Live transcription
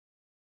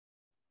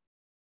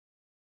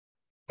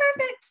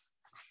Perfect.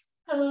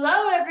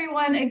 Hello,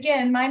 everyone.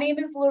 Again, my name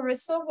is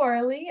Larissa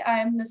Worley.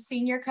 I'm the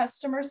Senior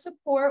Customer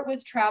Support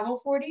with Travel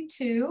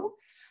 42.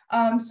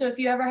 So if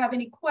you ever have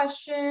any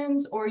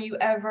questions or you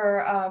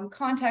ever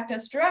contact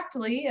us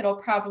directly, it'll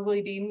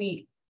probably be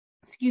me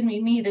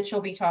that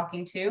you'll be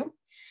talking to.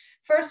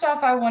 First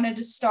off, I wanted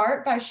to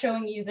start by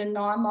showing you the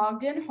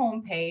non-logged in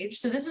homepage.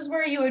 So this is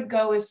where you would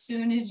go as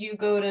soon as you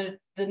go to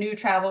the new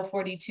Travel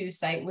 42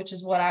 site, which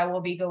is what I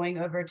will be going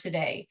over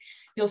today.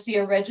 You'll see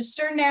a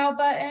register now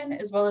button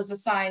as well as a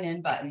sign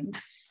in button.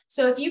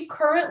 So if you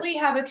currently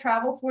have a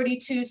Travel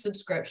 42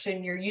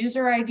 subscription, your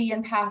user ID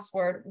and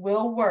password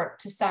will work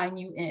to sign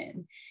you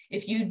in.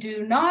 If you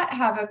do not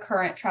have a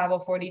current Travel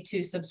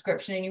 42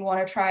 subscription and you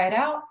want to try it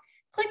out,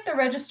 click the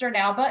register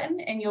now button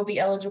and you'll be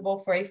eligible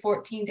for a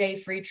 14-day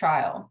free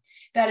trial.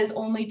 That is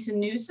only to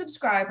new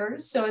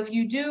subscribers. So if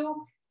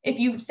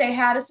you say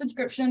had a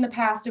subscription in the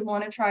past and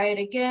want to try it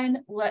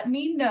again, let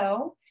me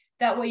know.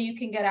 That way you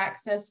can get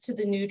access to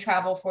the new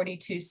Travel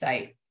 42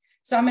 site.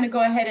 So I'm going to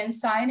go ahead and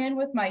sign in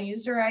with my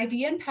user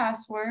ID and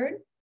password.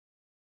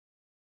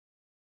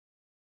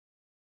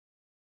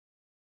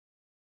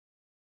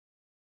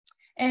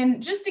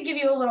 And just to give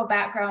you a little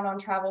background on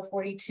Travel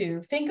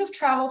 42, think of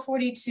Travel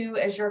 42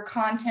 as your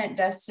content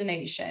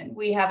destination.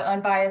 We have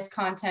unbiased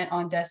content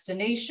on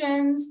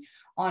destinations,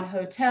 on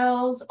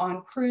hotels,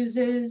 on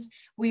cruises.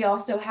 We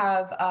also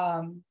have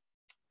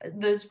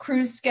those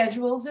cruise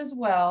schedules as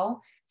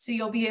well. So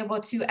you'll be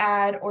able to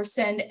add or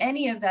send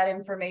any of that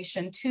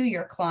information to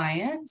your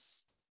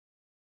clients.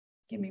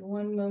 Give me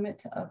one moment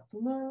to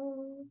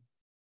upload.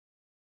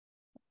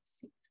 Let's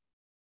see.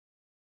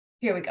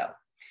 Here we go.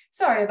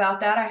 Sorry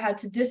about that. I had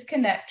to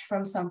disconnect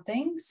from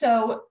something.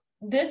 So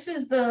this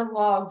is the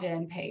logged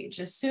in page.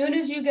 As soon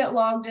as you get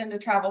logged into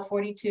Travel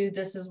 42,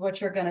 this is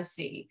what you're going to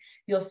see.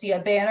 You'll see a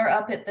banner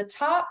up at the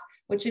top,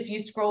 which if you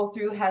scroll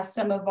through has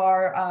some of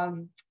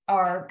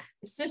our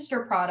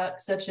sister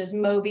products such as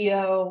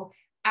Mobio,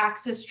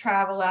 Access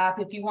Travel app.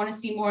 If you want to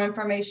see more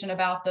information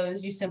about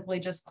those, you simply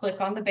just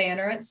click on the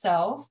banner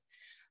itself.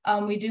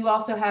 We do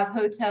also have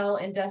hotel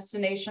and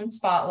destination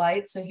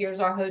spotlight. So here's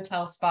our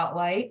hotel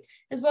spotlight,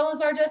 as well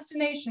as our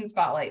destination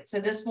spotlight. So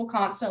this will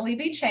constantly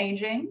be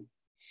changing.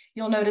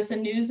 You'll notice a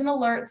news and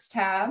alerts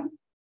tab.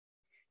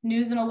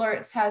 News and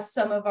alerts has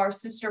some of our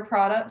sister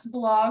products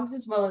blogs,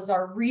 as well as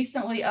our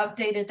recently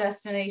updated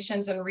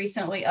destinations and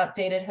recently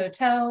updated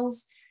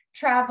hotels,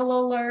 travel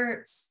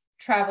alerts,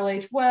 Travel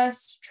Age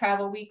West,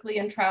 Travel Weekly,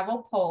 and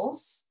Travel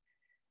Pulse.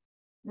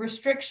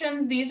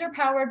 Restrictions, these are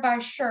powered by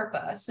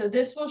Sherpa. So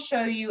this will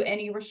show you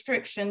any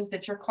restrictions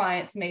that your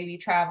clients may be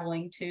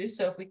traveling to.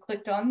 So if we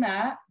clicked on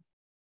that,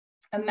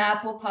 a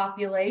map will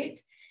populate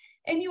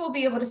and you will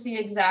be able to see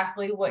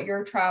exactly what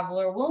your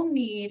traveler will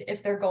need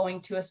if they're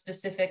going to a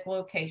specific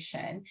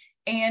location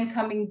and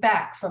coming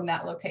back from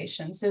that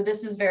location. So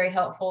this is very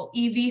helpful.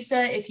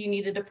 E-Visa, if you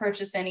needed to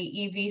purchase any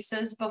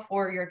e-visas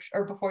before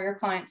your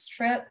client's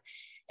trip.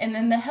 And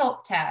then the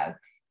help tab.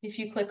 If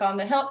you click on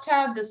the help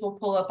tab, this will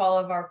pull up all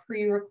of our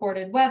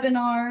pre-recorded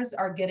webinars,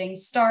 our getting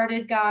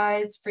started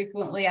guides,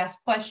 frequently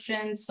asked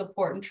questions,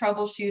 support and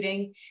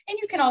troubleshooting, and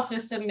you can also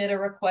submit a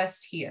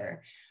request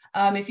here.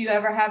 If you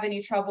ever have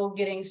any trouble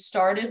getting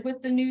started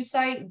with the new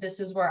site,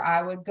 this is where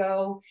I would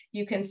go.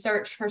 You can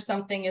search for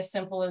something as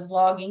simple as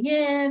logging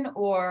in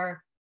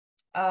or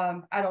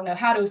I don't know,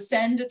 how to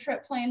send a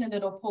trip plan, and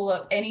it'll pull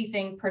up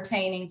anything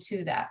pertaining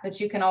to that. But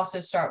you can also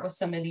start with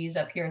some of these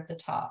up here at the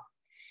top.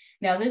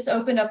 Now this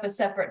opened up a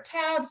separate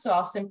tab, so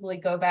I'll simply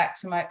go back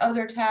to my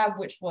other tab,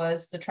 which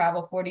was the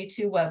Travel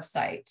 42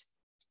 website.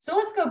 So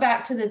let's go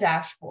back to the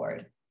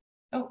dashboard.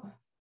 Oh,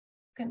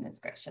 goodness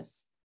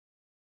gracious.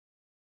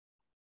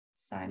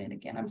 Sign in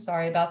again. I'm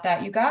sorry about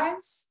that, you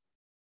guys.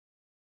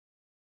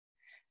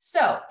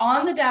 So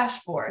on the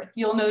dashboard,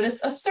 you'll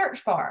notice a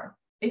search bar.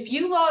 If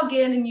you log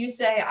in and you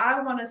say,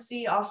 I want to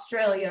see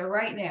Australia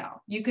right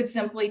now, you could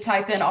simply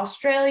type in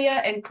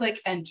Australia and click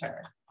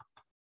enter.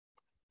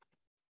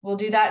 We'll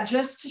do that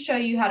just to show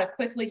you how to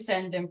quickly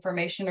send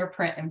information or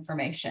print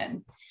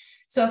information.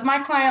 So if my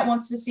client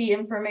wants to see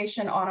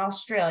information on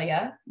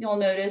Australia, you'll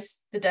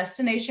notice the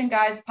destination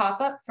guides pop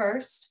up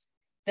first.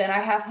 Then I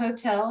have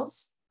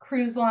hotels,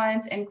 cruise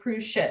lines, and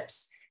cruise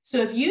ships. So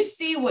if you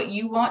see what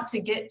you want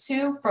to get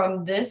to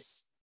from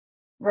this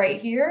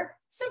right here,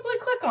 simply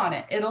click on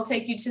it. It'll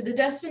take you to the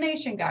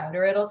destination guide,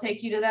 or it'll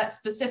take you to that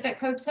specific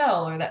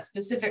hotel or that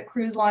specific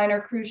cruise line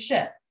or cruise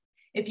ship.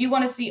 If you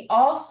want to see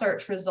all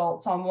search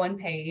results on one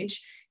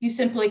page, you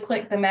simply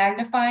click the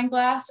magnifying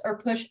glass or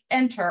push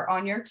enter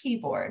on your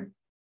keyboard.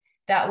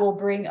 That will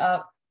bring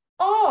up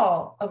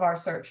all of our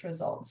search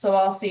results. So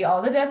I'll see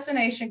all the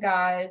destination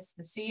guides,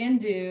 the see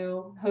and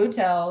do,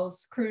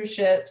 hotels, cruise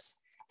ships,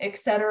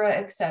 etc.,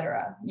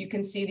 etc. You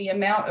can see the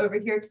amount over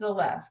here to the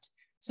left.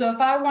 So if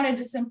I wanted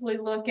to simply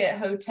look at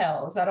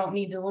hotels, I don't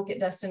need to look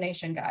at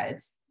destination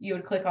guides. You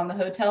would click on the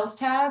hotels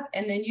tab,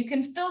 and then you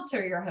can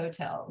filter your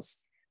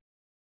hotels.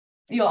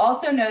 You'll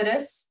also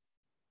notice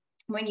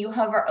when you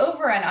hover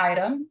over an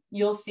item,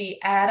 you'll see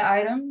add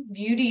item,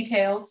 view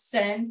details,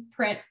 send,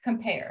 print,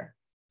 compare.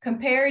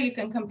 Compare, you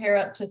can compare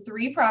up to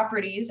 3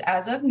 properties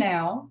as of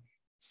now.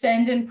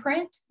 Send and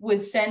print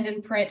would send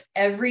and print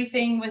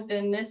everything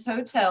within this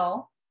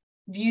hotel.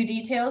 View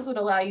details would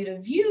allow you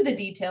to view the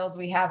details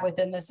we have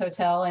within this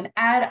hotel, and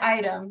add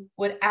item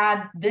would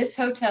add this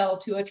hotel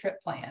to a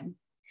trip plan.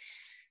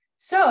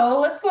 So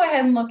let's go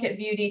ahead and look at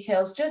view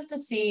details just to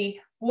see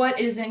what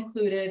is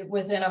included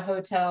within a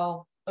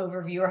hotel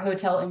overview or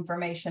hotel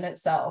information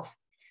itself.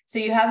 So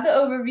you have the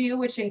overview,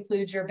 which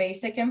includes your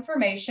basic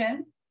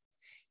information.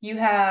 You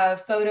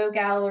have photo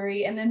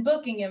gallery and then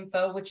booking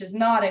info, which is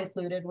not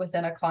included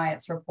within a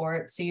client's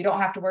report. So you don't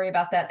have to worry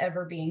about that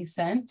ever being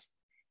sent.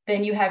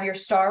 Then you have your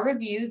star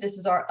review. This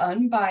is our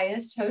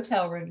unbiased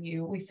hotel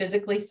review. We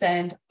physically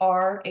send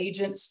our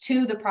agents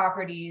to the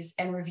properties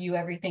and review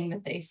everything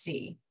that they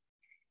see.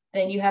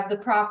 Then you have the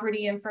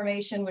property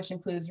information, which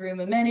includes room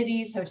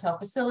amenities, hotel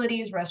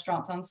facilities,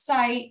 restaurants on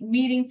site,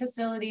 meeting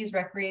facilities,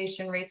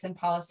 recreation rates and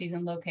policies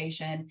and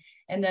location,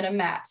 and then a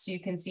map. So you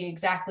can see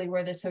exactly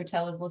where this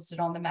hotel is listed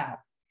on the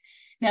map.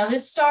 Now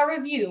this star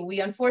review, we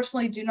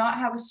unfortunately do not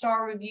have a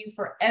star review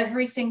for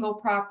every single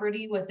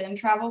property within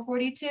Travel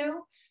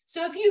 42.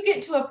 So if you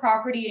get to a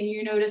property and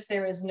you notice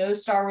there is no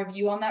star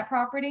review on that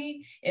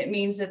property, it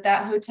means that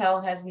that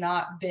hotel has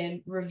not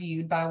been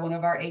reviewed by one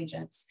of our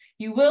agents.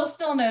 You will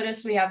still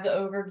notice we have the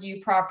overview,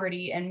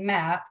 property, and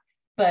map,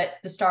 but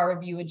the star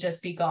review would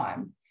just be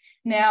gone.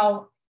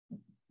 Now,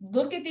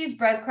 look at these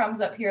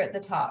breadcrumbs up here at the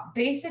top.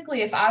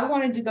 Basically, if I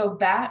wanted to go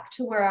back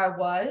to where I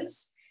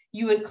was,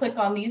 you would click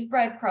on these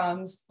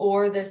breadcrumbs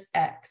or this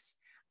X.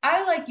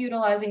 I like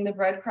utilizing the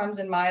breadcrumbs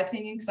in my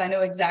opinion because I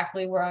know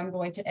exactly where I'm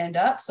going to end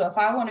up. So if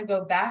I want to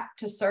go back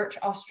to search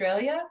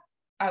Australia,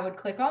 I would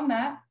click on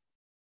that,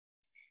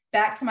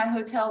 back to my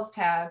hotels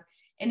tab.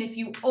 And if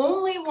you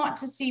only want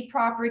to see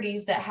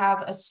properties that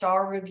have a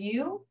star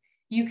review,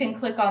 you can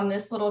click on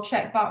this little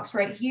checkbox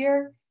right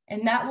here,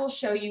 and that will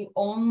show you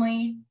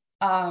only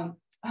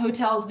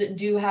hotels that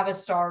do have a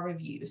star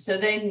review. So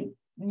then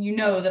you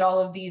know that all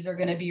of these are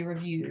going to be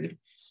reviewed.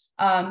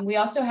 We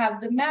also have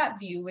the map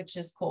view, which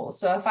is cool.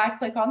 So if I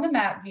click on the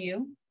map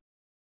view,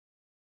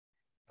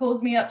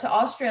 pulls me up to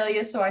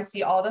Australia. So I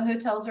see all the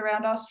hotels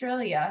around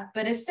Australia.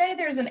 But if say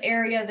there's an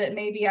area that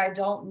maybe I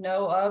don't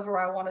know of, or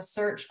I want to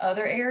search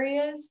other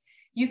areas,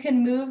 you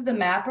can move the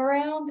map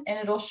around and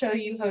it'll show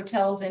you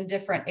hotels in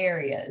different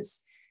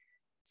areas.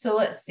 So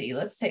let's see,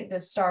 let's take the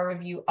star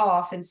review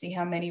off and see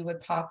how many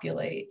would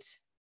populate.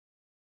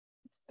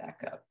 Let's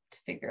back up to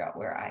figure out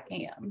where I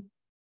am.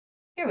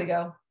 Here we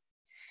go.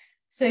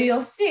 So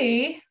you'll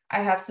see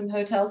I have some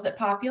hotels that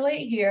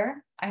populate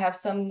here. I have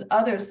some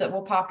others that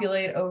will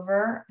populate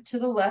over to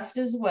the left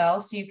as well.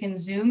 So you can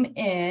zoom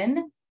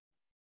in.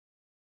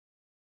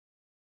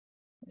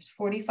 There's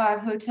 45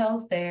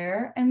 hotels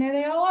there, and there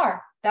they all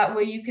are. That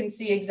way you can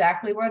see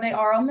exactly where they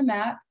are on the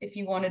map. If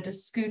you wanted to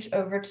scooch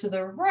over to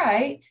the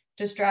right,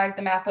 just drag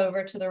the map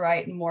over to the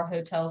right and more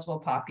hotels will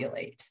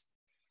populate.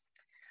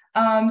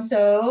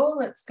 So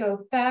let's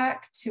go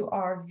back to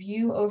our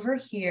view over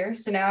here.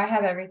 So now I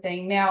have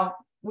everything. Now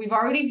we've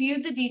already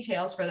viewed the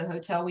details for the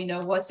hotel. We know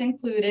what's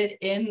included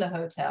in the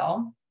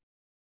hotel.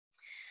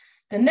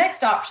 The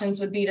next options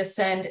would be to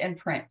send and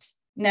print.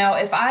 Now,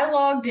 if I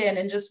logged in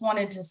and just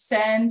wanted to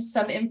send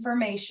some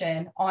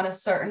information on a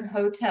certain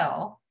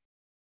hotel,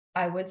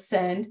 I would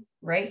send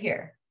right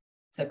here.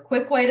 It's a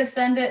quick way to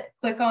send it.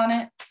 Click on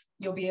it.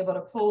 You'll be able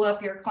to pull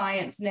up your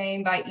client's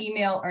name by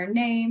email or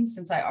name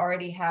since I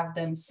already have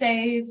them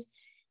saved.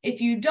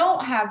 If you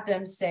don't have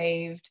them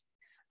saved,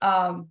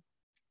 then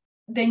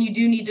you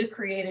do need to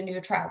create a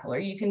new traveler.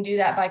 You can do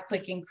that by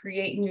clicking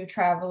Create New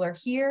Traveler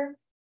here.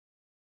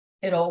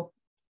 It'll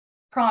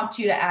prompt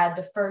you to add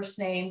the first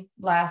name,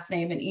 last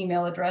name, and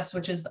email address,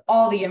 which is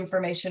all the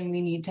information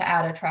we need to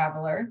add a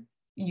traveler.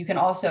 You can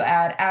also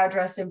add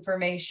address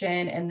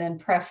information and then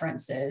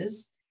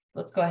preferences.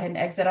 Let's go ahead and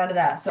exit out of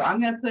that. So I'm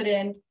going to put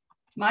in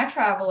my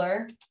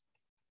traveler.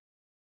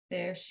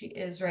 There she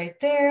is right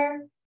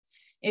there.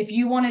 If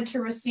you wanted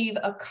to receive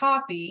a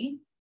copy,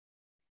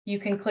 you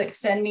can click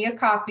Send Me a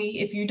Copy.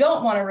 If you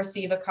don't want to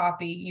receive a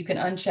copy, you can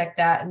uncheck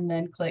that and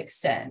then click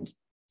Send.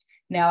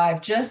 Now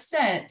I've just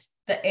sent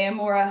the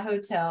Amora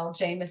Hotel,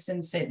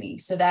 Jameson, Sydney.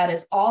 So that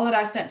is all that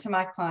I sent to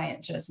my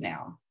client just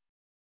now.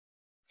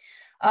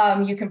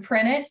 You can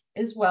print it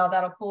as well.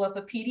 That'll pull up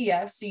a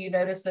PDF. So you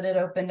notice that it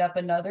opened up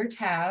another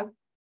tab.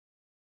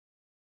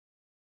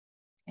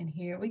 And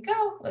here we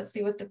go. Let's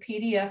see what the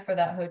PDF for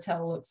that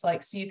hotel looks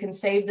like. So you can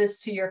save this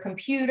to your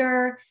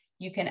computer.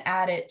 You can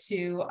add it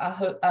to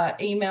a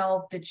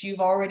email that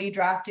you've already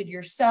drafted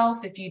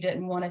yourself if you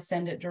didn't want to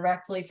send it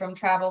directly from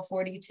Travel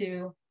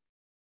 42.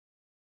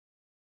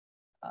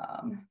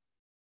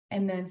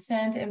 And then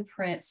send and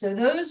print. So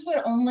those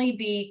would only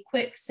be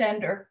quick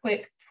send or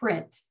quick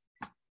print.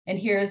 And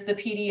here's the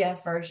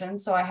PDF version.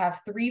 So I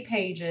have 3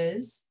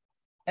 pages.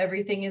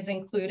 Everything is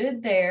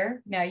included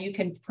there. Now you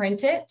can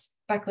print it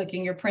by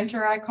clicking your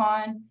printer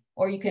icon,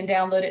 or you can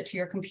download it to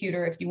your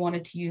computer if you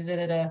wanted to use it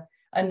at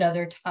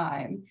another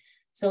time.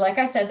 So like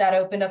I said, that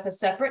opened up a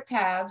separate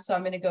tab. So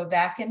I'm going to go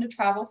back into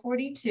Travel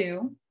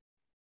 42.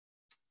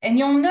 And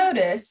you'll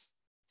notice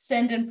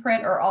send and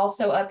print are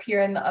also up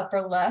here in the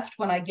upper left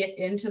when I get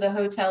into the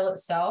hotel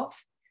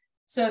itself.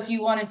 So if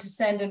you wanted to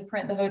send and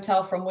print the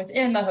hotel from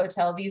within the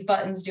hotel, these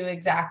buttons do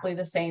exactly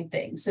the same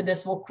thing. So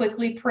this will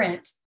quickly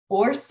print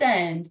or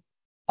send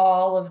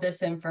all of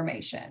this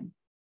information.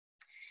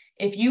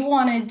 If you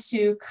wanted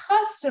to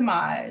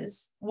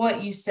customize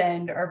what you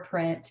send or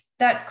print,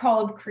 that's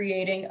called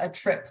creating a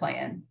trip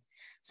plan.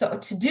 So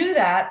to do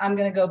that, I'm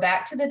going to go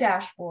back to the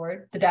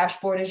dashboard. The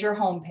dashboard is your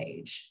home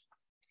page.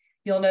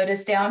 You'll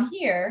notice down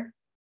here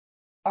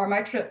are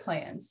my trip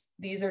plans.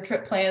 These are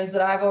trip plans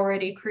that I've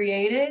already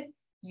created.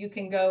 You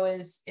can go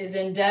as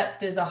in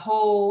depth as a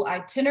whole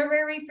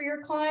itinerary for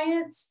your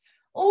clients,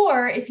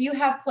 or if you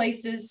have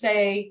places,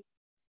 say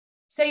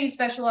you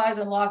specialize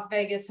in Las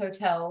Vegas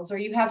hotels, or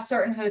you have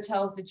certain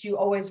hotels that you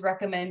always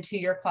recommend to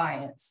your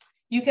clients,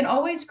 you can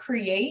always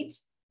create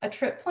a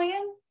trip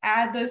plan,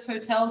 add those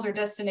hotels or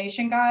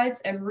destination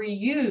guides, and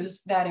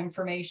reuse that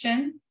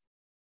information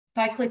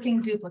by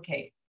clicking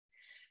duplicate.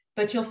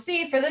 But you'll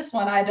see for this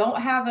one, I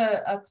don't have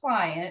a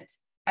client.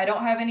 I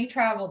don't have any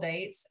travel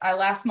dates. I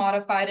last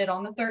modified it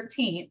on the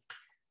 13th.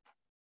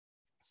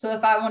 So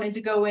if I wanted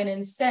to go in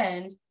and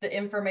send the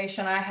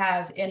information I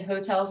have in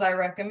hotels I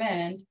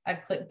recommend,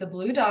 I'd click the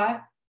blue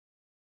dot,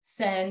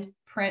 send,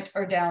 print,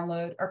 or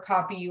download, or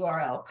copy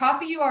URL.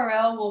 Copy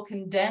URL will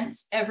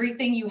condense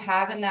everything you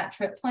have in that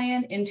trip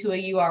plan into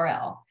a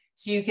URL.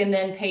 So you can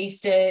then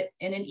paste it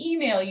in an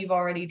email you've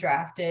already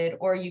drafted,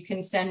 or you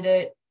can send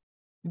it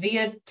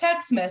via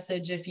text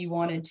message if you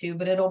wanted to,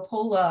 but it'll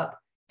pull up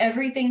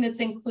everything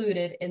that's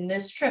included in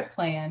this trip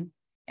plan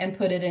and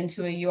put it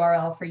into a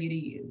URL for you to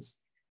use.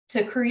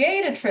 To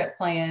create a trip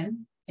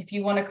plan, if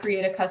you want to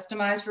create a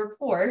customized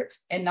report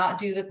and not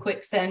do the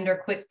quick send or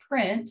quick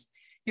print,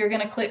 you're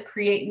going to click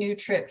create new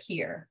trip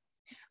here.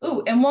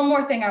 Ooh, and one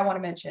more thing I want to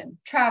mention,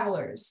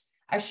 travelers.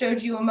 I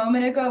showed you a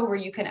moment ago where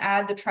you can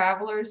add the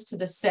travelers to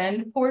the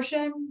send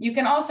portion. You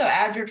can also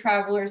add your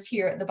travelers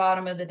here at the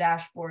bottom of the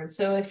dashboard.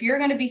 So if you're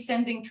going to be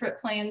sending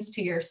trip plans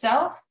to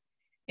yourself,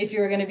 if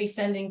you're going to be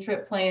sending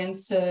trip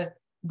plans to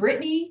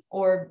Brittany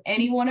or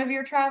any one of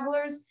your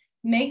travelers,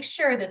 make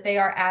sure that they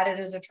are added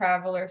as a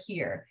traveler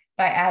here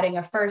by adding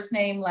a first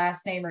name,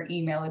 last name, or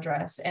email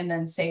address, and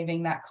then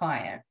saving that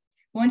client.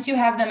 Once you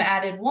have them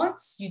added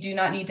once, you do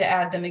not need to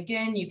add them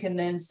again. You can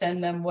then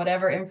send them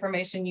whatever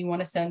information you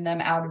want to send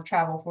them out of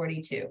Travel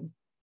 42.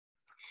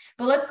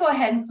 But let's go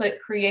ahead and click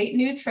create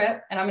new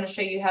trip, and I'm going to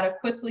show you how to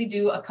quickly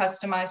do a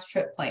customized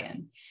trip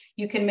plan.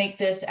 You can make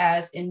this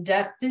as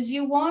in-depth as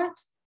you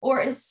want or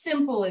as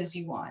simple as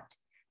you want.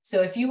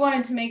 So if you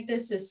wanted to make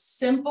this as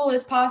simple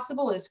as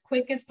possible, as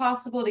quick as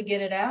possible to get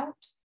it out,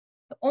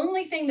 the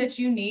only thing that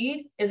you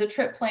need is a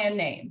trip plan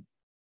name.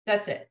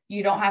 That's it.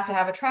 You don't have to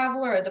have a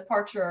traveler, a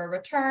departure, or a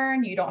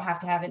return. You don't have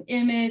to have an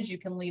image. You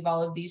can leave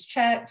all of these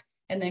checked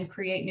and then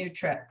create new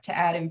trip to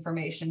add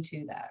information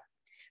to that.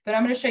 But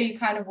I'm going to show you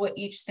kind of what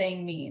each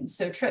thing means.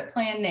 So trip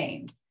plan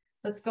name.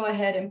 Let's go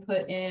ahead and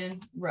put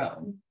in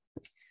Rome.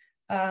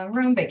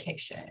 Rome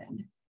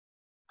vacation.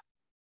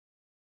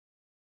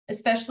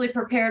 Especially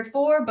prepared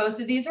for, both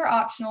of these are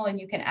optional and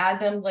you can add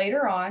them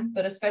later on,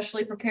 but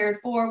especially prepared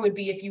for would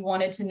be if you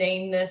wanted to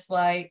name this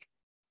like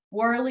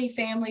Whirly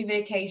Family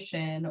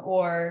Vacation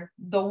or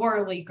the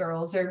Whirly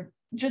Girls, or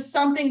just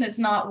something that's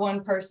not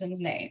one person's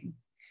name.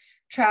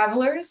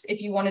 Travelers,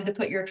 if you wanted to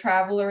put your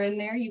traveler in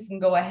there, you can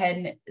go ahead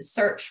and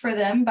search for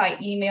them by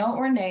email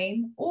or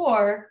name,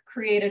 or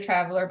create a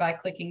traveler by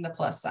clicking the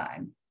plus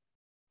sign.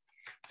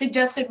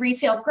 Suggested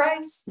retail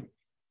price.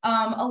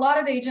 A lot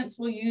of agents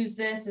will use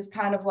this as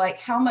kind of like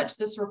how much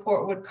this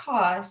report would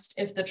cost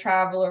if the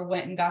traveler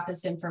went and got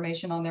this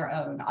information on their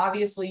own.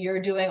 Obviously,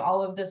 you're doing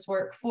all of this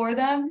work for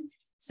them,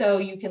 so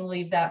you can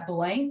leave that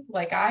blank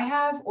like I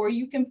have, or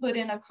you can put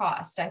in a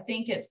cost. I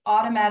think it's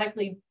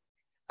automatically,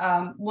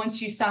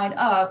 once you sign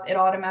up, it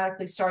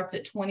automatically starts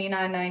at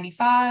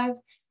 $29.95,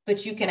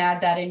 but you can add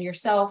that in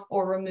yourself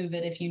or remove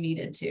it if you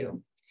needed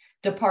to.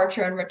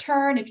 Departure and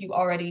return, if you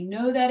already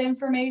know that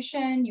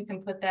information, you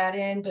can put that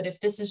in. But if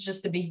this is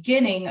just the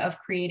beginning of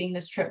creating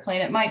this trip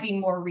plan, it might be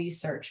more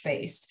research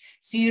based.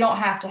 So you don't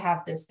have to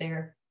have this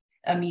there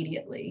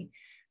immediately.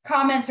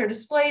 Comments are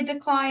displayed to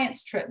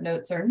clients, trip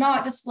notes are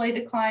not displayed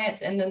to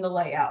clients, and then the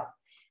layout.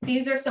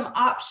 These are some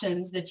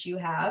options that you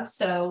have.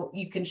 So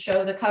you can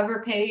show the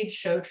cover page,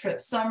 show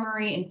trip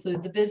summary,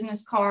 include the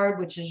business card,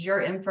 which is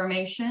your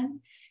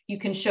information. You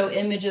can show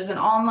images in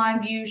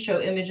online view, show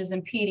images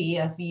in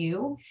PDF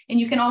view, and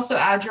you can also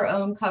add your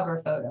own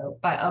cover photo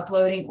by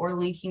uploading or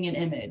linking an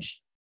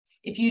image.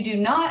 If you do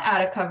not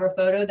add a cover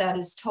photo, that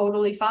is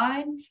totally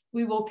fine.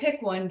 We will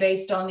pick one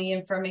based on the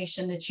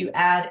information that you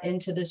add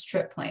into this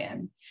trip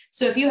plan.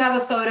 So if you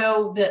have a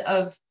photo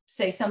of,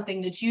 say,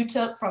 something that you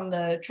took from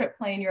the trip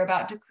plan you're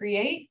about to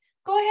create,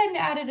 go ahead and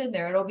add it in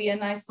there. It'll be a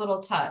nice little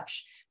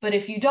touch. But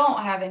if you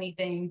don't have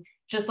anything,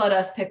 just let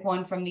us pick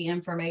one from the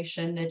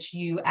information that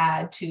you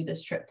add to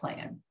this trip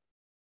plan.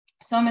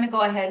 So I'm going to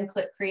go ahead and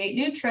click create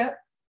new trip,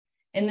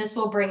 and this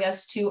will bring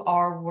us to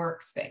our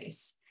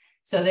workspace.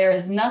 So there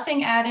is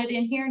nothing added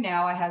in here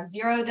now. I have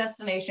 0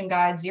 destination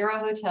guides, 0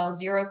 hotels,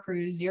 0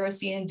 cruise, 0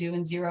 see and do,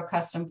 and 0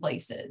 custom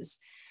places.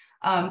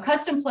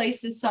 Custom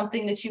place is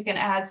something that you can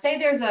add. Say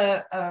there's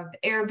a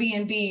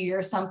Airbnb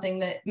or something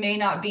that may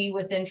not be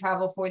within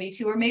Travel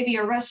 42, or maybe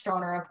a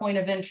restaurant or a point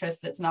of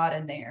interest that's not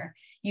in there.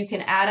 You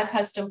can add a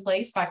custom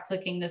place by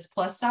clicking this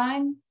plus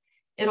sign.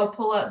 It'll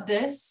pull up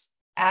this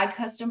add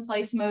custom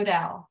place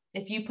modal.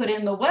 If you put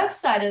in the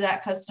website of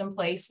that custom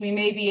place, we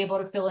may be able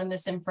to fill in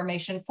this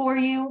information for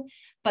you.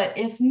 But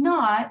if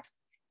not,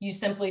 you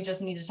simply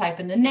just need to type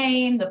in the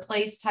name, the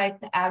place type,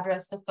 the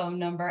address, the phone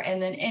number,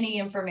 and then any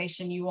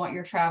information you want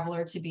your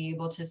traveler to be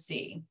able to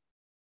see.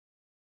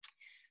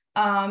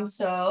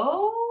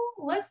 So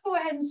let's go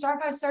ahead and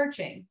start by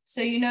searching.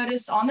 So you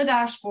notice on the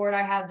dashboard,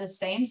 I have the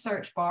same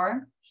search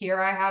bar. Here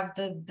I have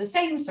the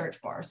same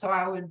search bar. So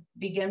I would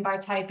begin by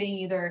typing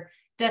either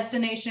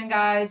destination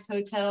guides,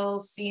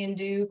 hotels, see and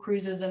do,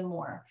 cruises, and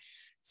more.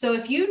 So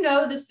if you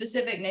know the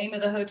specific name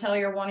of the hotel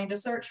you're wanting to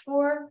search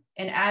for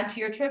and add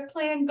to your trip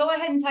plan, go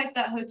ahead and type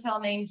that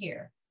hotel name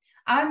here.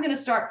 I'm going to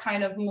start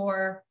kind of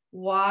more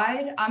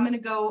wide. I'm going to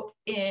go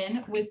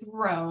in with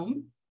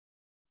Rome.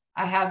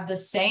 I have the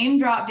same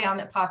drop down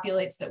that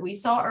populates that we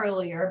saw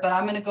earlier, but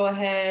I'm going to go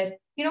ahead.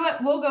 You know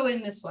what? We'll go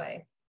in this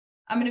way.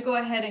 I'm going to go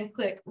ahead and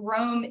click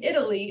Rome,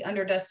 Italy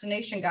under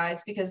destination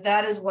guides, because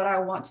that is what I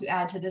want to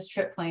add to this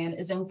trip plan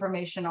is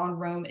information on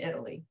Rome,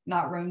 Italy,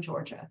 not Rome,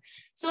 Georgia.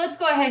 So let's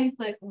go ahead and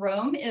click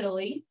Rome,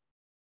 Italy.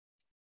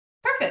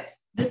 Perfect.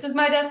 This is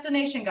my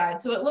destination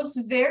guide. So it looks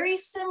very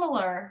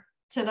similar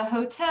to the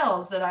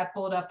hotels that I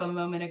pulled up a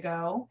moment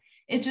ago.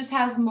 It just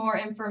has more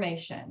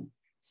information.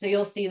 So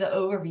you'll see the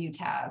overview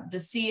tab, the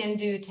see and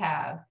do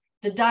tab,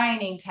 the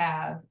dining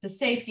tab, the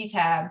safety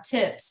tab,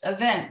 tips,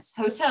 events,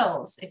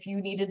 hotels. If you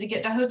needed to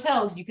get to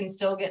hotels, you can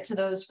still get to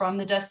those from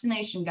the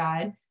destination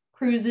guide,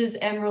 cruises,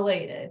 and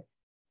related.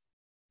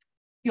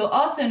 You'll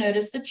also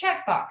notice the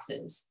check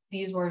boxes.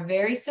 These were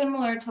very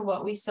similar to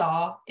what we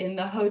saw in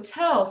the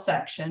hotel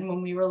section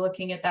when we were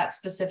looking at that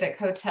specific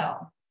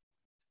hotel.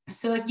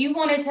 So if you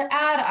wanted to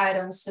add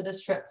items to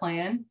this trip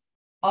plan,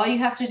 all you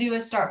have to do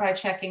is start by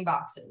checking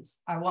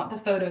boxes. I want the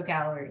photo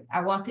gallery.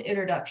 I want the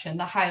introduction,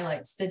 the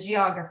highlights, the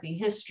geography,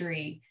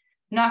 history.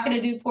 I'm not going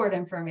to do port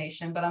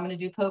information, but I'm going to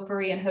do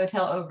potpourri and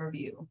hotel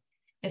overview.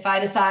 If I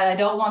decide I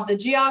don't want the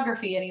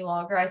geography any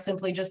longer, I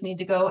simply just need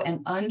to go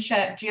and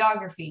uncheck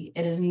geography.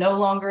 It is no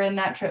longer in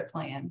that trip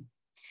plan.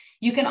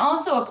 You can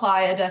also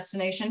apply a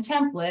destination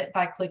template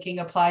by clicking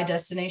Apply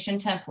Destination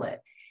Template.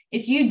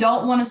 If you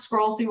don't want to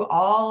scroll through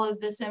all of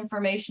this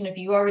information, if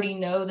you already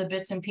know the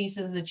bits and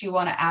pieces that you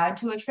want to add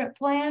to a trip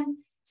plan,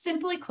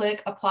 simply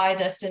click Apply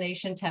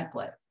Destination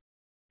Template.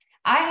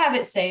 I have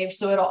it saved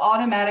so it'll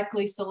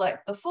automatically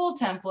select the full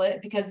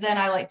template because then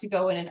I like to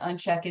go in and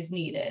uncheck as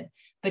needed.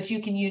 But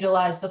you can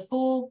utilize the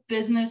full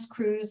business,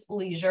 cruise,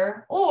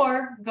 leisure,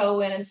 or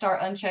go in and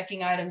start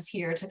unchecking items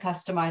here to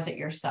customize it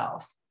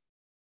yourself.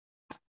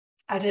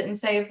 I didn't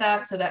save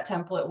that, so that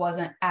template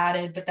wasn't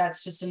added, but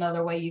that's just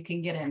another way you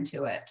can get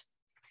into it.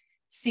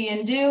 See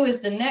and do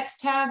is the next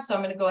tab, so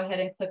I'm going to go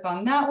ahead and click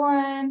on that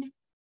one.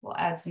 We'll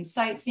add some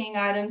sightseeing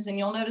items, and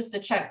you'll notice the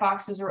check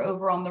boxes are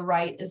over on the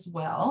right as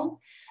well.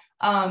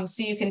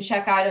 So you can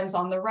check items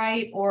on the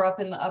right or up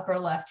in the upper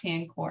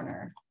left-hand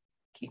corner.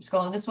 Keep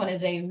scrolling. This one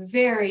is a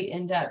very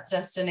in-depth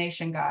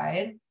destination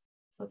guide.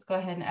 So let's go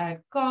ahead and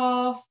add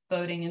golf,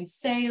 boating and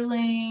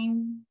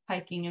sailing,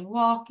 hiking and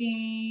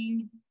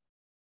walking.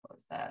 What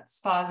was that?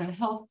 Spas and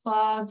health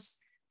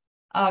clubs.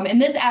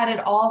 And this added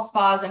all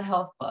spas and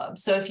health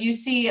clubs. So if you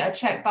see a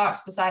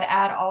checkbox beside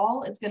add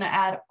all, it's going to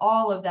add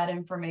all of that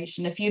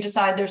information. If you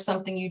decide there's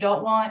something you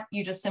don't want,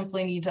 you just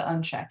simply need to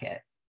uncheck it.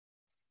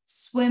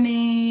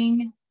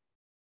 Swimming.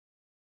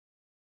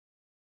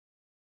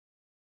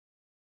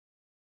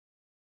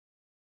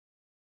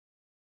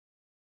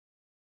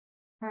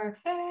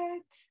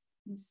 Perfect.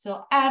 I'm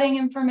still adding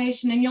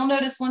information, and you'll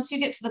notice once you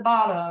get to the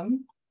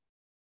bottom,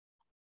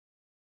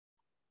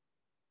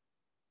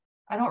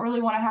 I don't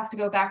really want to have to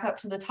go back up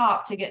to the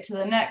top to get to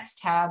the next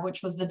tab,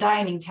 which was the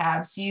dining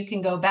tab. So you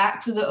can go back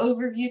to the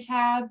overview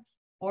tab,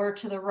 or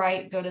to the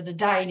right, go to the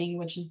dining,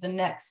 which is the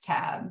next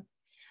tab.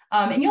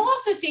 And you'll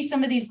also see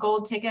some of these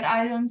gold ticket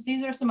items.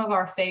 These are some of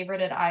our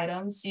favorited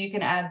items. So you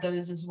can add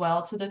those as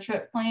well to the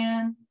trip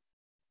plan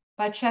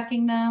by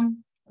checking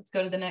them. Let's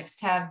go to the next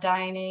tab,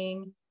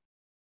 dining.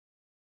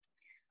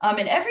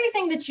 And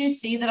everything that you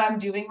see that I'm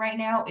doing right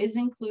now is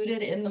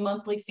included in the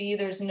monthly fee.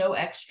 There's no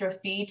extra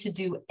fee to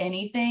do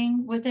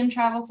anything within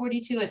Travel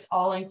 42. It's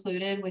all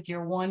included with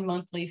your one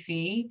monthly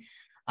fee.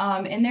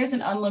 And there's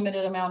an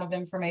unlimited amount of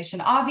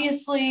information.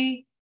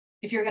 Obviously,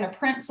 if you're going to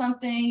print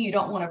something, you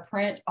don't want to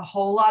print a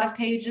whole lot of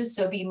pages.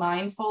 So be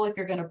mindful if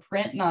you're going to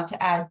print not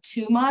to add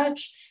too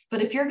much.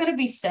 But if you're going to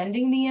be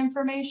sending the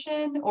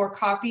information or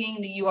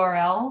copying the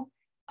URL,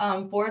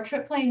 for a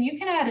trip plan, you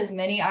can add as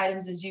many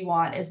items as you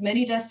want, as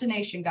many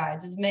destination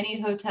guides, as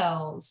many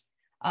hotels.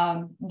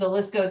 The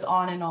list goes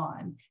on and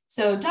on.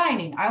 So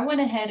dining, I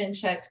went ahead and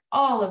checked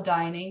all of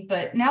dining,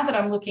 but now that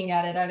I'm looking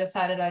at it, I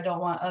decided I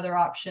don't want other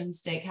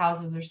options,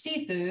 steakhouses or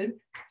seafood.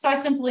 So I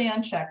simply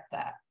unchecked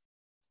that.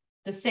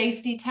 The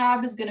safety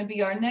tab is going to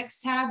be our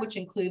next tab, which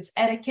includes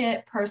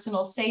etiquette,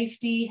 personal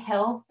safety,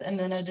 health, and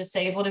then a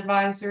disabled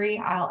advisory.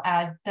 I'll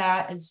add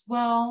that as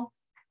well.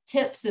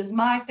 Tips is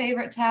my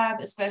favorite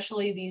tab,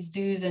 especially these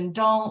do's and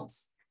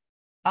don'ts.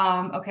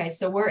 Okay,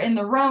 so we're in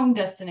the Rome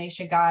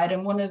destination guide,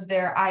 and one of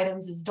their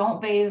items is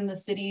don't bathe in the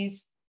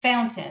city's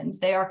fountains.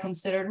 They are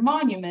considered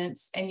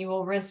monuments, and you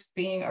will risk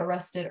being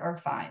arrested or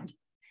fined.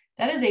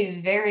 That is a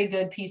very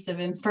good piece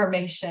of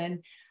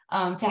information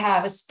to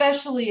have,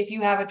 especially if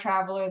you have a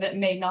traveler that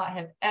may not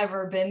have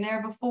ever been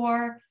there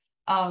before.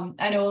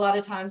 I know a lot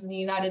of times in the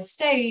United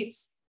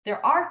States,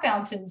 there are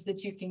fountains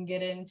that you can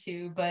get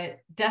into, but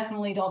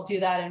definitely don't do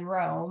that in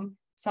Rome.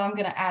 So I'm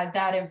going to add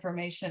that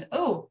information.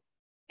 Oh,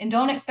 and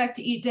don't expect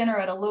to eat dinner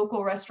at a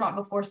local restaurant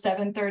before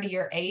 7:30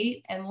 or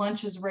 8, and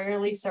lunch is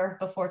rarely served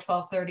before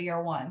 12:30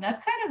 or 1.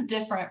 That's kind of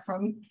different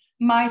from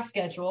my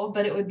schedule,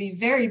 but it would be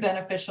very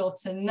beneficial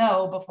to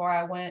know before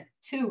I went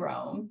to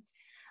Rome.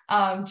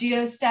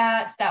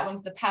 Geostats, that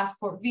one's the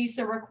passport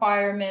visa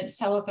requirements,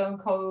 telephone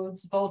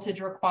codes,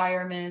 voltage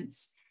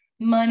requirements,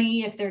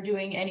 money, if they're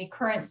doing any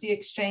currency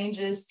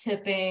exchanges,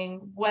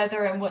 tipping,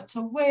 weather and what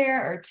to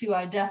wear are two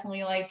I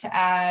definitely like to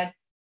add.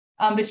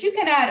 But you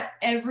can add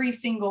every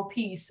single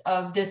piece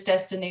of this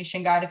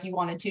destination guide if you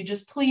wanted to.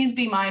 Just please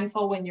be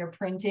mindful when you're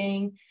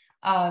printing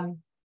that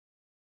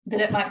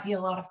it might be a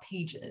lot of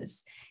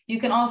pages. You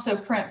can also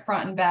print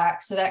front and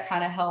back, so that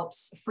kind of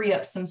helps free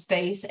up some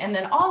space. And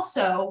then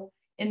also,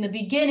 in the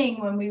beginning,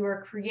 when we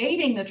were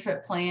creating the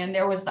trip plan,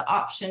 there was the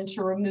option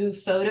to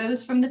remove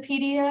photos from the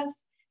PDF.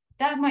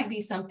 That might be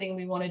something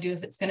we want to do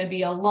if it's going to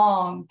be a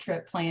long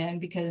trip plan,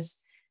 because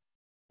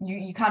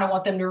you kind of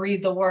want them to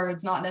read the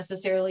words, not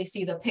necessarily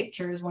see the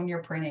pictures when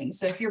you're printing.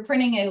 So if you're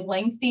printing a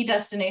lengthy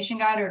destination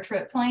guide or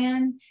trip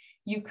plan,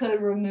 you could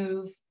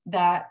remove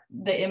the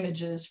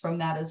images from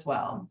that as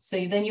well. So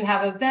then you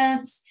have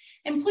events.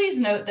 And please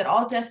note that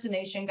all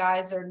destination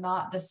guides are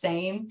not the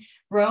same.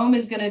 Rome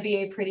is going to be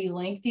a pretty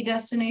lengthy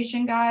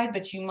destination guide,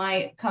 but you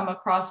might come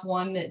across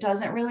one that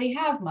doesn't really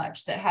have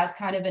much, that has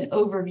kind of an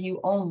overview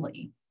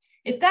only.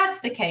 If that's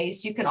the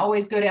case, you can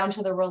always go down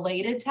to the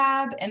related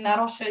tab, and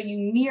that'll show you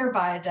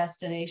nearby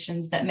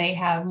destinations that may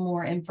have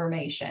more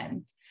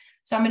information.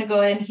 So I'm going to go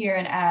in here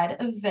and add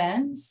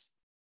events.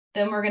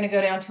 Then we're going to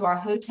go down to our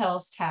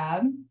hotels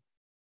tab.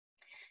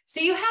 So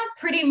you have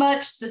pretty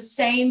much the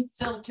same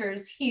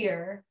filters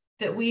here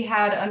that we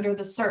had under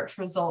the search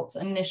results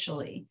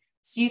initially.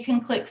 So you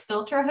can click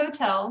filter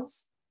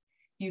hotels.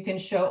 You can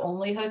show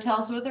only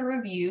hotels with a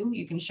review.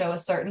 You can show a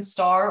certain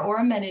star or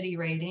amenity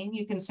rating.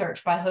 You can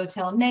search by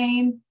hotel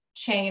name,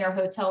 chain or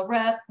hotel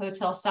rep,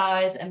 hotel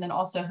size, and then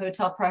also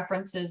hotel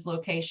preferences,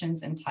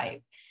 locations, and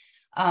type.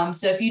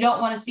 So if you don't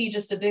want to see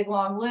just a big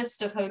long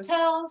list of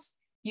hotels,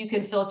 you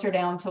can filter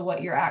down to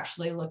what you're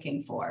actually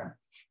looking for.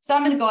 So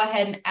I'm going to go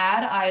ahead and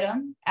add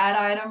item. Add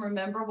item,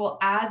 remember, we'll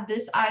add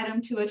this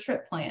item to a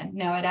trip plan.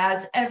 Now it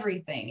adds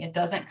everything. It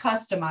doesn't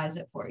customize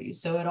it for you.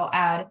 So it'll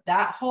add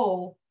that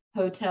whole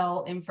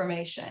hotel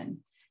information.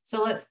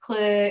 So let's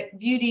click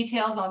view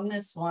details on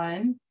this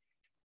one.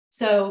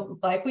 So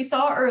like we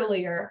saw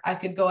earlier, I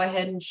could go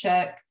ahead and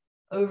check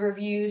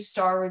overview,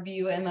 star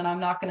review, and then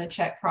I'm not going to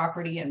check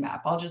property and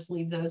map. I'll just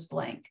leave those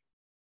blank.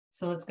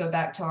 So let's go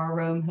back to our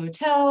Rome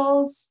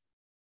hotels.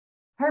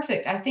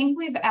 Perfect. I think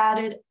we've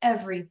added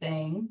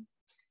everything.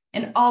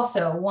 And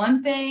also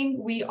one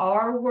thing we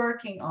are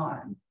working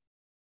on.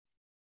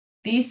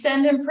 These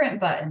send and print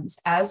buttons,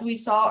 as we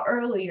saw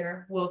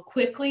earlier, will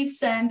quickly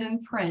send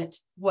and print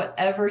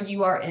whatever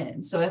you are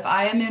in. So if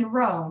I am in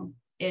Rome,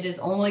 it is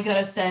only going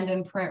to send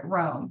and print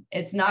Rome.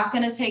 It's not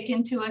going to take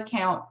into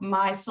account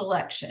my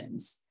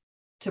selections.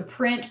 To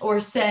print or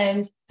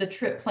send the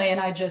trip plan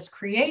I just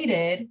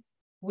created,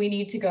 we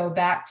need to go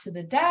back to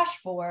the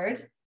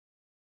dashboard.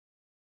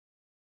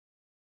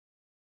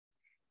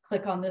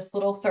 Click on this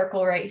little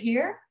circle right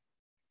here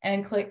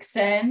and click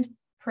send,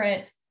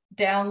 print,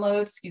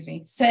 download,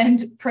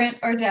 send, print,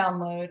 or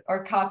download,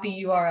 or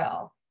copy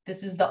URL.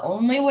 This is the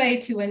only way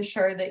to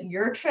ensure that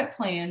your trip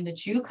plan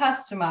that you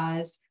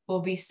customized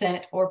will be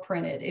sent or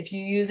printed. If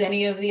you use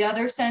any of the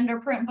other send or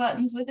print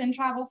buttons within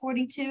Travel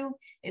 42,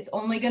 it's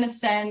only going to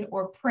send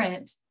or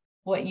print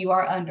what you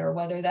are under,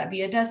 whether that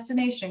be a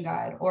destination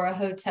guide or a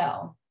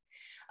hotel.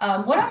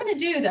 What I'm going to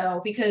do though,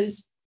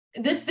 because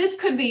this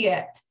could be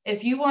it.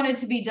 If you wanted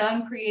to be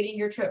done creating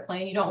your trip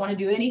plan, you don't want to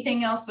do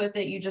anything else with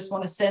it, you just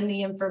want to send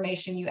the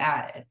information you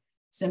added.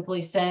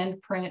 Simply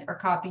send, print, or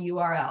copy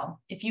URL.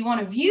 If you want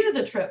to view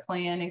the trip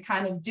plan and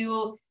kind of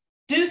do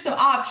some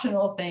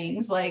optional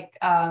things like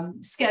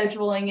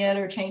scheduling it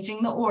or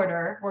changing the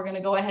order, we're going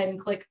to go ahead and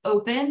click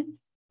open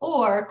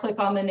or click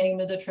on the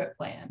name of the trip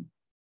plan.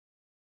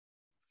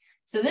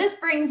 So this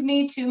brings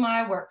me to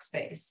my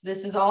workspace.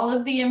 This is all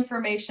of the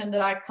information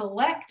that I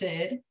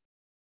collected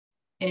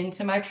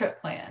into my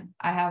trip plan.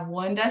 I have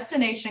one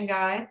destination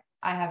guide,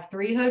 I have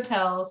 3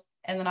 hotels,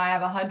 and then I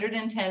have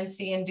 110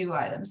 see and do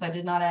items. I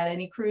did not add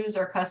any cruise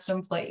or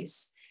custom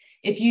place.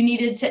 If you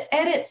needed to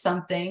edit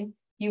something,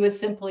 you would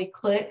simply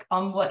click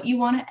on what you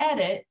want to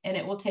edit, and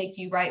it will take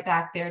you right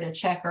back there to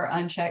check or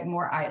uncheck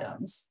more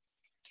items.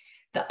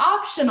 The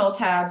optional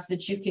tabs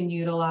that you can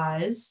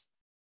utilize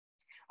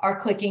are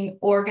clicking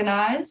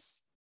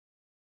Organize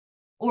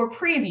or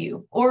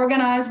Preview.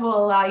 Organize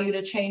will allow you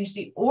to change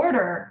the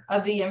order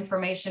of the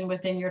information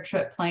within your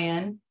trip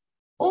plan,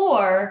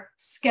 or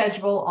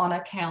schedule on a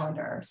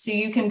calendar. So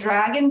you can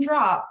drag and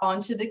drop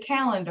onto the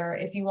calendar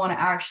if you want to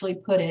actually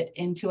put it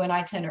into an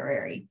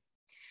itinerary.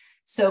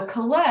 So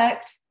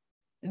Collect,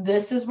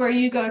 this is where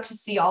you go to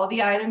see all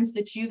the items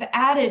that you've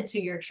added to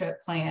your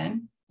trip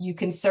plan. You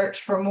can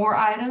search for more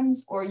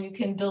items, or you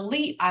can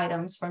delete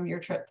items from your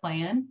trip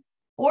plan.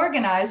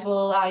 Organize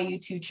will allow you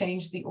to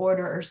change the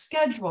order or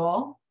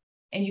schedule,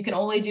 and you can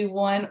only do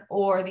one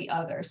or the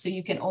other. So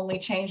you can only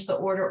change the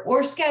order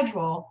or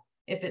schedule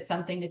if it's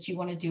something that you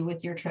want to do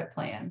with your trip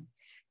plan.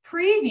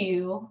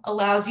 Preview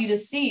allows you to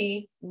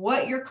see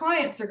what your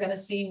clients are going to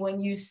see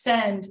when you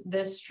send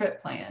this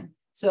trip plan.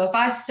 So if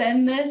I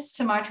send this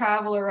to my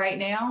traveler right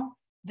now,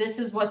 this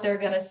is what they're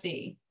going to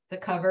see: the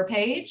cover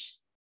page,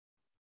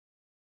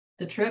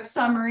 the trip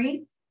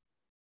summary,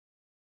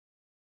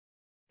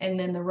 and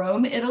then the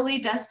Rome, Italy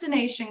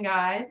destination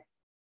guide,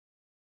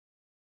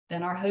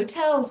 then our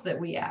hotels that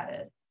we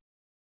added.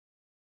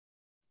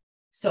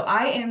 So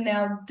I am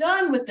now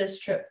done with this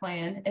trip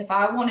plan. If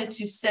I wanted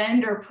to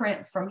send or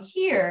print from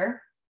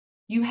here,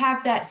 you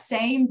have that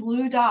same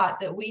blue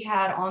dot that we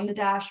had on the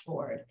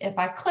dashboard. If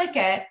I click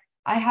it,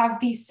 I have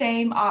these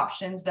same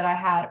options that I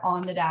had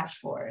on the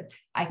dashboard.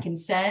 I can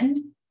send,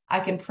 I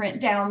can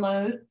print,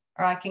 download,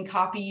 or I can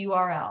copy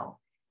URL.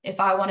 If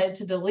I wanted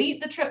to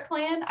delete the trip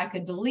plan, I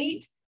could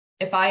delete.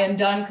 If I am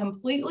done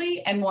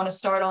completely and want to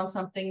start on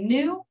something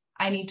new,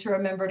 I need to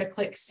remember to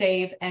click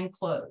Save and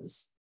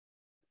Close.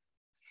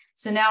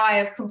 So now I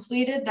have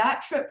completed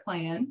that trip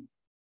plan,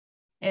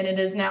 and it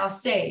is now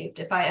saved.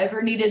 If I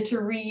ever needed to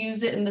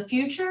reuse it in the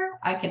future,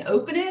 I can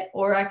open it,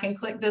 or I can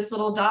click this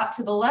little dot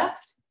to the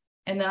left,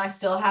 and then I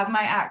still have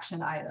my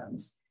action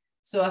items.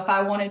 So if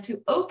I wanted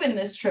to open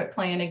this trip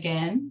plan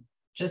again,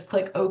 just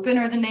click Open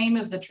or the name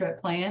of the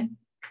trip plan,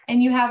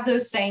 and you have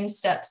those same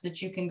steps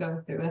that you can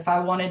go through. If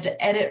I wanted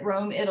to edit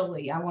Rome,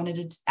 Italy, I wanted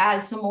to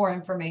add some more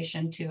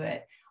information to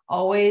it,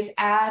 always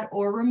add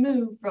or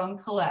remove from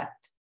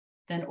Collect.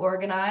 Then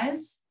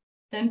Organize,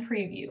 then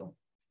Preview.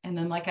 And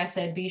then, like I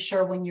said, be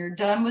sure when you're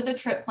done with a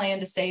trip plan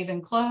to save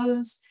and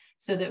close,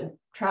 so that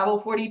Travel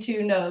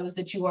 42 knows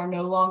that you are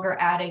no longer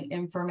adding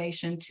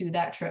information to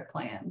that trip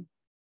plan.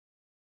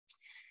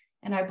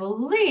 And I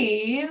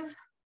believe, if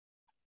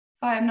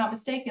I'm not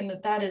mistaken,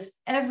 that is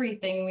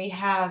everything we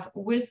have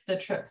with the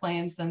trip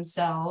plans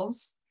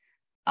themselves.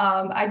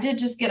 I did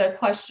just get a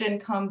question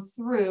come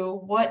through.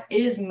 What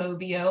is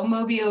Mobio?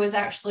 Mobio is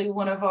actually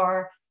one of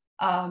our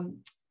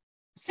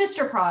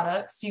sister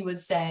products, you would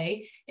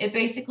say. It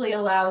basically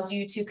allows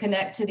you to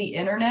connect to the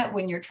internet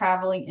when you're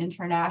traveling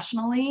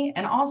internationally,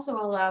 and also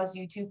allows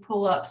you to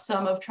pull up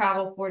some of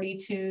Travel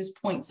 42's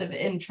points of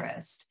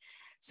interest.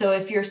 So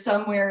if you're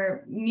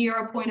somewhere near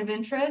a point of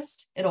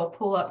interest, it'll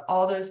pull up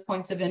all those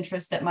points of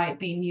interest that might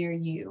be near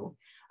you.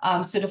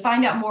 So to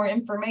find out more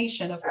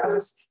information, of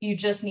course, you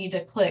just need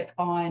to click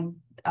on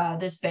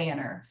this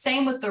banner.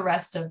 Same with the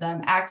rest of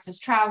them. Access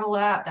Travel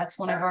App, that's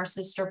one of our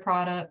sister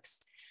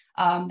products.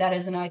 That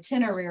is an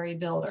itinerary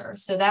builder.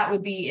 So that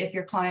would be if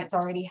your clients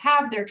already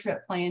have their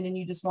trip planned and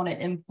you just want to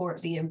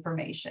import the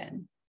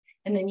information.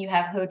 And then you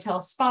have Hotel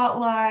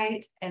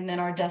Spotlight, and then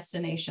our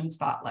Destination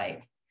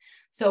Spotlight.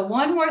 So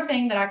one more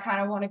thing that I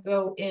kind of want to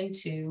go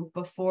into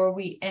before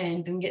we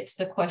end and get to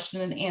the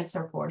question and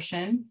answer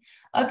portion.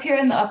 Up here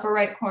in the upper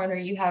right corner,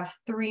 you have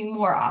 3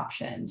 more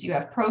options. You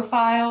have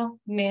Profile,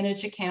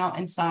 Manage Account,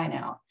 and Sign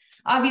Out.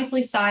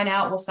 Obviously, Sign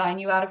Out will sign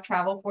you out of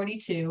Travel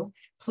 42.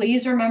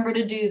 Please remember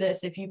to do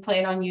this if you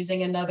plan on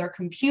using another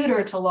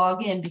computer to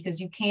log in,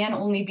 because you can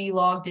only be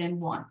logged in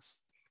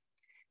once.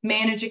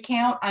 Manage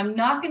Account, I'm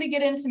not going to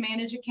get into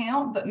Manage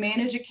Account, but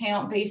Manage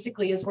Account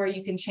basically is where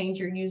you can change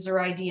your user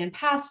ID and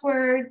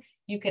password.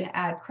 You can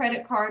add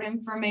credit card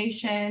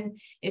information.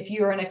 If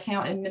you're an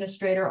account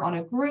administrator on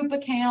a group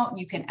account,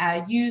 you can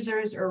add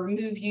users or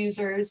remove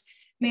users.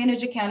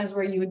 Manage Account is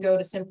where you would go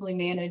to simply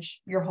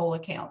manage your whole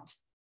account.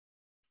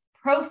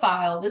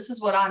 Profile, this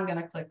is what I'm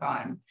going to click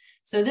on.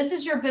 So this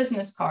is your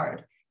business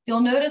card. You'll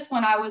notice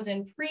when I was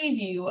in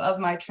preview of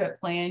my trip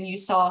plan, you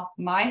saw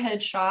my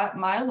headshot,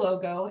 my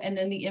logo, and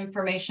then the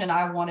information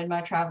I wanted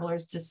my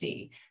travelers to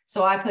see.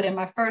 So I put in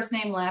my first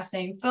name, last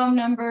name, phone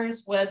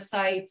numbers,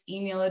 websites,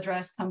 email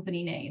address,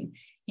 company name.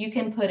 You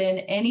can put in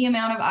any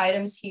amount of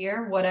items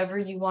here, whatever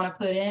you want to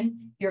put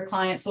in. Your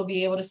clients will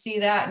be able to see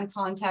that and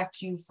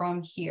contact you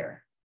from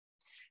here.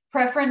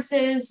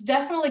 Preferences,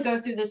 definitely go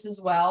through this as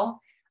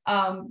well.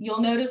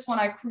 You'll notice when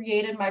I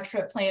created my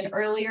trip plan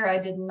earlier, I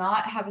did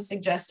not have a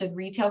suggested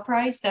retail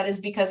price. That is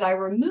because I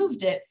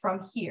removed it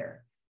from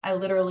here. I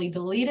literally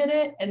deleted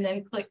it and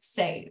then clicked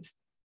Save.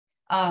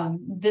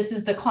 This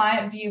is the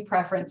client view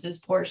preferences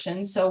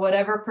portion. So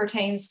whatever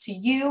pertains to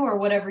you or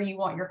whatever you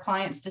want your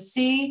clients to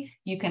see,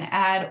 you can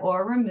add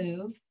or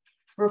remove.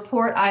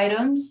 Report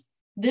items.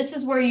 This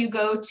is where you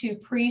go to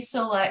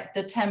pre-select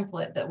the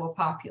template that will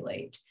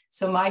populate.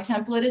 So my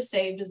template is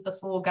saved as the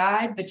full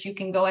guide, but you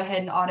can go ahead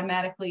and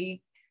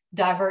automatically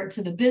divert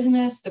to the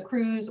business, the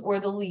cruise, or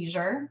the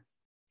leisure.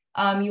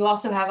 You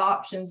also have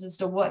options as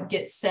to what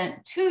gets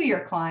sent to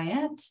your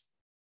client.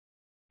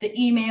 The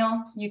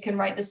email, you can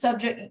write the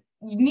subject.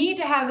 You need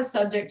to have a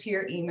subject to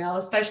your email,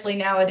 especially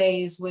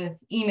nowadays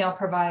with email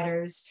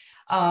providers.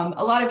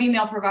 A lot of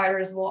email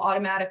providers will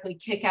automatically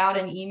kick out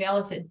an email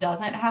if it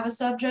doesn't have a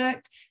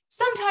subject.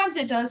 Sometimes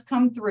it does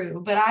come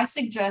through, but I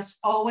suggest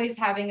always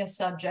having a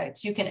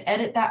subject. You can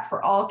edit that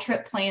for all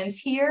trip plans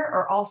here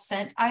or all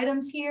sent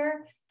items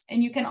here.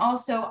 And you can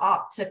also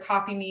opt to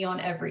copy me on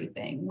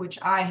everything, which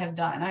I have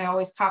done. I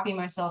always copy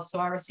myself so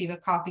I receive a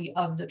copy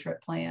of the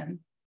trip plan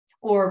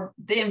or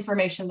the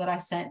information that I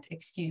sent,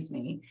 excuse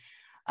me.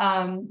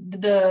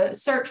 The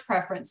search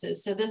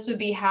preferences. So this would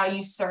be how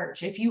you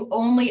search. If you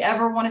only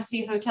ever want to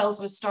see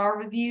hotels with star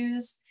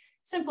reviews,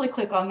 simply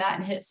click on that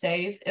and hit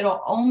save.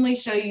 It'll only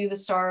show you the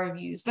star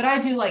reviews, but I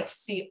do like to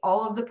see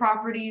all of the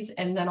properties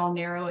and then I'll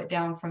narrow it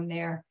down from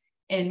there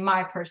in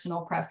my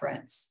personal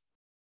preference.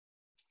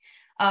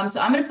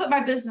 So I'm going to put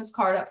my business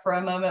card up for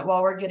a moment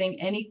while we're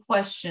getting any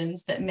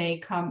questions that may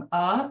come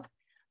up.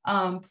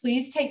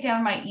 Please take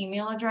down my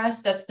email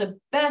address. That's the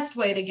best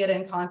way to get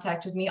in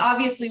contact with me.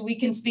 Obviously, we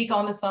can speak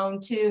on the phone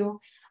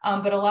too,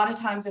 but a lot of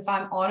times if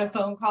I'm on a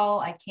phone call,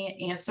 I can't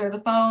answer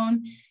the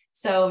phone.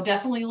 So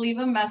definitely leave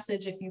a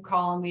message if you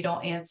call and we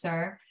don't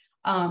answer.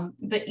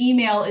 But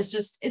email is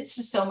it's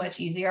just so much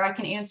easier. I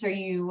can answer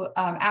you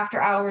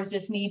after hours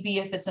if need be,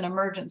 if it's an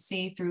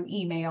emergency through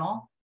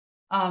email.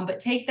 But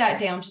take that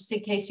down just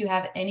in case you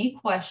have any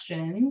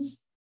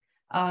questions.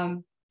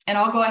 And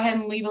I'll go ahead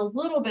and leave a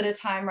little bit of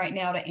time right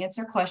now to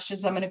answer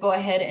questions. I'm going to go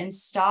ahead and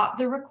stop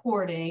the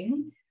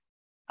recording,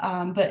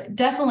 but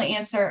definitely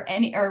answer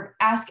any or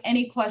ask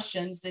any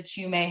questions that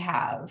you may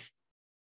have.